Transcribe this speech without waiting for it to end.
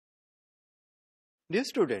Dear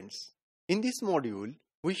students, in this module,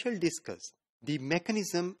 we shall discuss the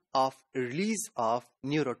mechanism of release of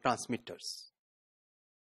neurotransmitters.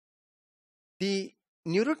 The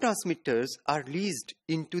neurotransmitters are released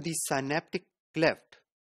into the synaptic cleft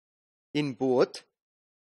in both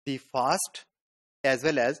the fast as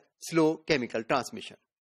well as slow chemical transmission.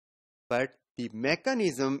 But the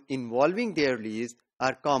mechanism involving their release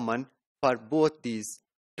are common for both these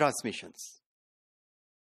transmissions.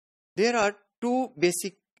 There are two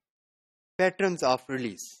basic patterns of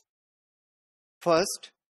release.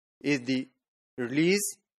 First is the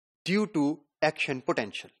release due to action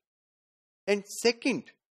potential, and second,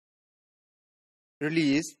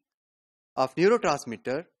 release of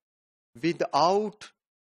neurotransmitter without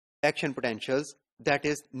action potentials, that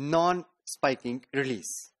is non-spiking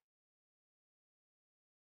release.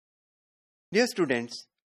 Dear students,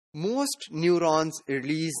 most neurons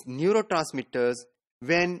release neurotransmitters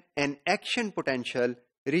when an action potential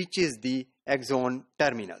reaches the axon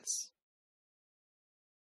terminals.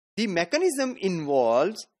 The mechanism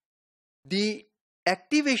involves the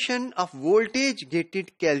activation of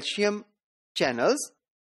voltage-gated calcium channels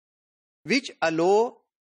which allow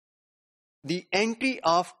the entry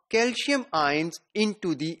of calcium ions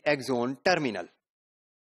into the axon terminal.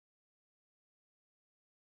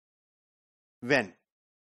 When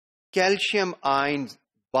calcium ions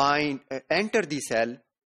enter the cell,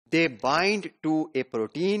 they bind to a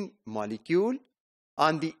protein molecule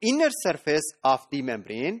on the inner surface of the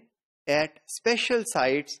membrane at special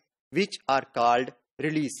sites which are called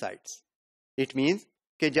release sites. It means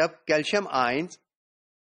कि जब calcium ions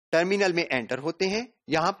terminal में enter होते हैं,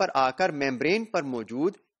 यहाँ पर आकर membrane पर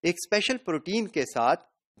मौजूद एक स्पेशल प्रोटीन के साथ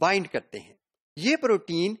बाइंड करते हैं. ये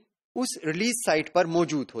प्रोटीन उस रिलीज साइट पर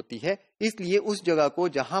मौजूद होती है, इसलिए उस जगह को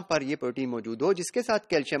जहां पर ये प्रोटीन मौजूद हो जिसके साथ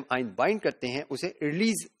कैल्शियम आयन बाइंड करते हैं उसे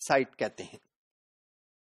रिलीज साइट कहते हैं.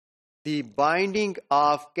 The binding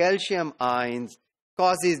of calcium ions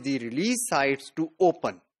causes the release sites to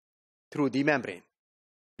open through the membrane.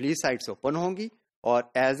 Release sites open होंगी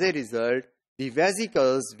और as a result the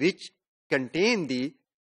vesicles which contain the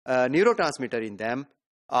neurotransmitter in them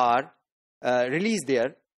are release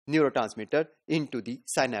their neurotransmitter into the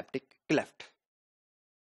synaptic cleft.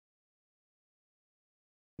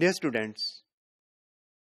 Dear students,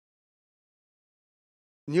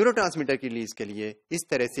 neurotransmitter की release के लिए इस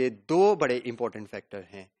तरह से दो बड़े इंपॉर्टेंट फैक्टर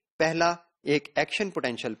हैं. पहला, एक एक्शन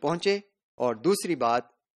पोटेंशियल पहुंचे, और दूसरी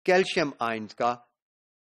बात, कैल्शियम आयंस का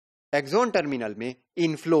एक्सोन टर्मिनल में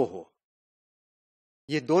इनफ्लो हो.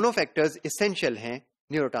 ये दोनों फैक्टर्स एसेंशियल हैं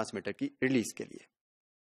न्यूरोट्रांसमीटर की रिलीज के लिए.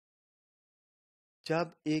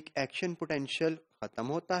 जब एक एक्शन पोटेंशियल खत्म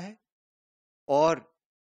होता है और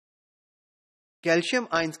कैल्शियम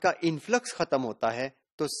आयंस का इनफ्लक्स खत्म होता है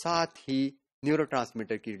तो साथ ही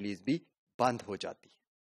न्यूरोट्रांसमीटर की रिलीज भी बंद हो जाती है.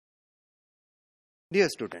 Dear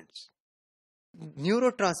students,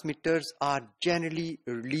 neurotransmitters are generally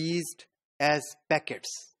released as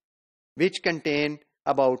packets which contain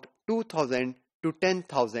about 2000 to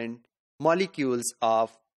 10,000 molecules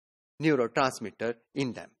of neurotransmitter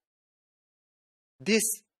in them. This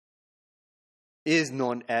is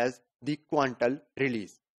known as the quantal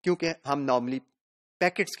release. क्योंकि हम नॉर्मली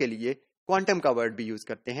पैकेट्स के लिए क्वांटम का वर्ड भी यूज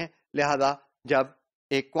करते हैं, लिहाजा जब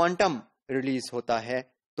एक क्वांटम रिलीज होता है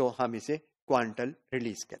तो हम इसे क्वांटल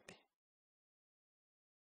रिलीज कहते हैं.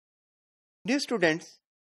 डियर स्टूडेंट्स,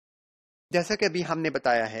 जैसा कि अभी हमने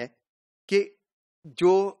बताया है कि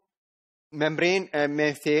जो मेम्ब्रेन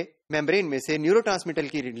में से न्यूरोट्रांसमीटर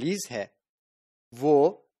की रिलीज है वो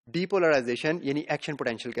डीपोलराइजेशन यानी एक्शन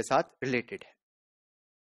पोटेंशियल के साथ रिलेटेड है.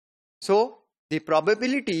 So the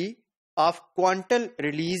probability of quantal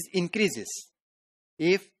release increases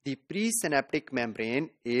if the presynaptic membrane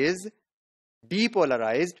is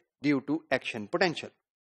depolarized due to action potential.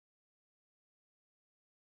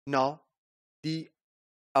 Now, the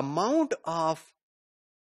amount of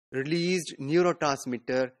released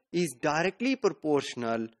neurotransmitter is directly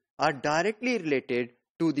proportional or directly related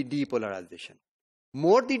to the depolarization.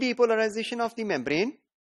 More the depolarization of the membrane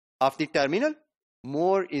of the terminal,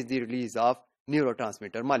 more is the release of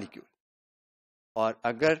neurotransmitter molecule. और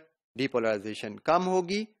अगर depolarisation कम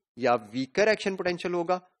होगी या weaker action potential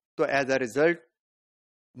होगा तो as a result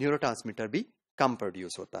neurotransmitter भी कम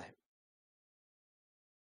produce होता है.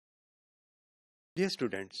 Dear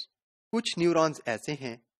students, कुछ न्यूरॉन्स ऐसे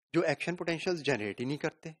हैं जो एक्शन पोटेंशियल्स जनरेट ही नहीं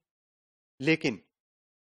करते, लेकिन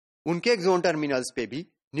उनके एक्सोन टर्मिनल्स पे भी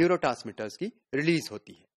न्यूरोट्रांसमीटर्स की रिलीज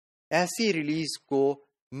होती है. ऐसी रिलीज को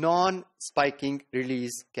नॉन स्पाइकिंग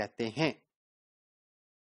रिलीज कहते हैं.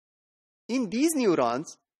 In these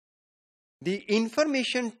neurons the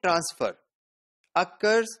information transfer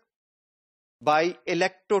occurs by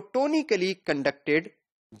electrotonically conducted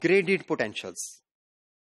gradient potentials.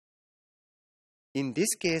 In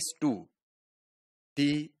this case too,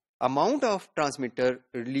 the amount of transmitter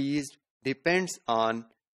released depends on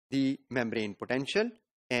the membrane potential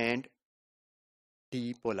and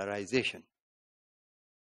depolarization.